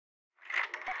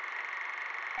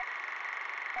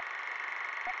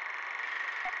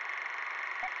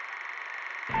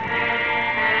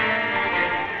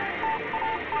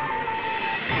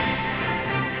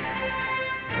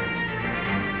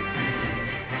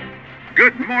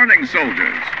Good morning,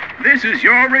 soldiers. This is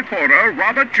your reporter,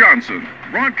 Robert Johnson,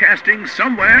 broadcasting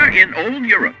somewhere in old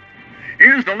Europe.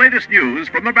 Here's the latest news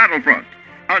from the battlefront.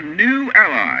 A new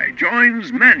ally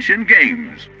joins Mansion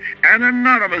Games. An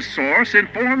anonymous source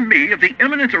informed me of the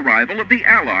imminent arrival of the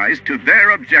Allies to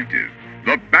their objective.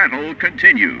 The battle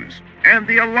continues, and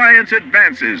the Alliance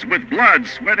advances with blood,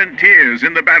 sweat, and tears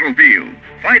in the battlefield,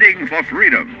 fighting for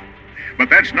freedom. But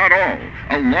that's not all.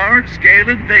 A large-scale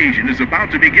invasion is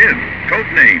about to begin,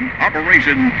 codenamed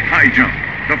Operation Highjump,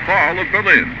 the fall of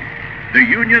Berlin. The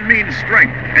Union means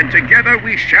strength, and together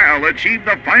we shall achieve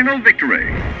the final victory.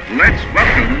 Let's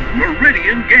welcome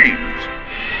Meridian Games.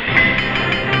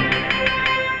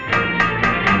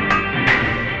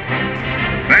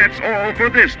 That's all for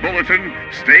this bulletin.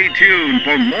 Stay tuned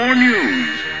for more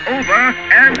news. Over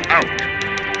and out.